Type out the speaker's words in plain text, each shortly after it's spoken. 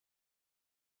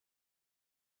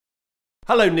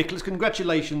Hello Nicholas,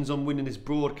 congratulations on winning this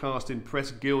Broadcasting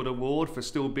Press Guild Award for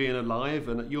still being alive,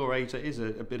 and at your age it is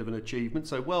a bit of an achievement,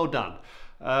 so well done.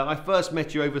 I first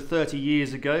met you over 30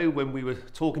 years ago when we were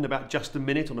talking about Just a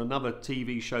Minute on another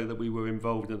TV show that we were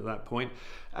involved in at that point,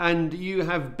 and you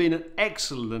have been an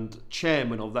excellent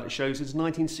chairman of that show since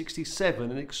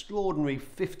 1967, an extraordinary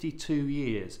 52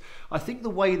 years. I think the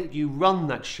way that you run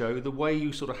that show, the way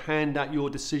you sort of hand out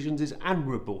your decisions is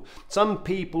admirable. Some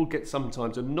people get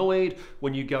sometimes annoyed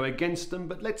when you go against them,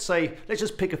 but let's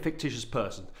just pick a fictitious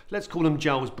person. Let's call him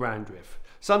Giles Brandreth.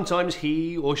 Sometimes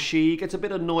he or she gets a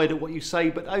bit annoyed at what you say,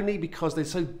 but only because they're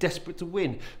so desperate to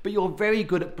win. But you're very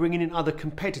good at bringing in other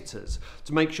competitors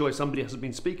to make sure if somebody hasn't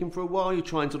been speaking for a while, you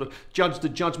try and sort of judge the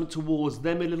judgment towards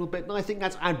them a little bit, and I think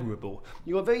that's admirable.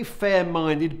 You're a very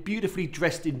fair-minded, beautifully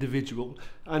dressed individual,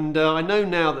 and I know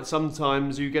now that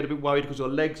sometimes you get a bit worried because your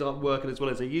legs aren't working as well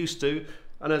as they used to.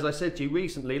 And as I said to you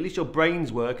recently, at least your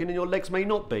brain's working and your legs may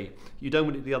not be. You don't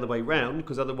want it the other way round,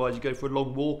 because otherwise you go for a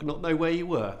long walk and not know where you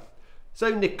were. So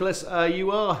Nicholas,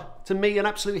 you are, to me, an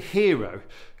absolute hero.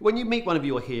 When you meet one of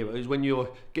your heroes, when you're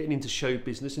getting into show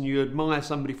business and you admire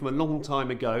somebody from a long time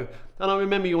ago, and I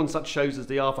remember you on such shows as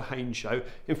the Arthur Haynes Show.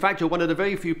 In fact, you're one of the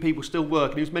very few people still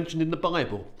working who's mentioned in the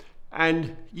Bible.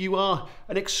 And you are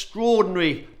an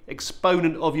extraordinary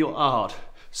exponent of your art.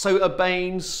 So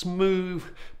urbane, smooth,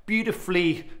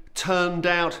 beautifully turned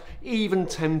out,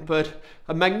 even-tempered,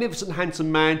 a magnificent,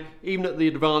 handsome man, even at the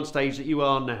advanced age that you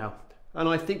are now. And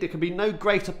I think there can be no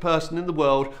greater person in the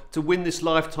world to win this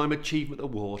Lifetime Achievement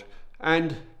Award.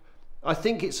 And I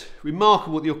think it's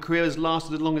remarkable that your career has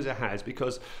lasted as long as it has,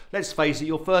 because let's face it,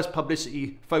 your first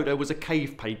publicity photo was a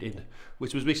cave painting,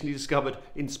 which was recently discovered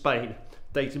in Spain,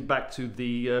 dating back to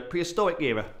the prehistoric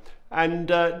era. And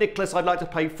Nicholas, I'd like to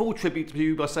pay full tribute to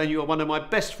you by saying you are one of my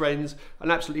best friends,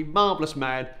 an absolutely marvellous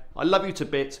man. I love you to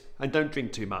bits, and don't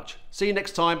drink too much. See you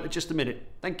next time at Just a Minute.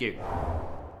 Thank you.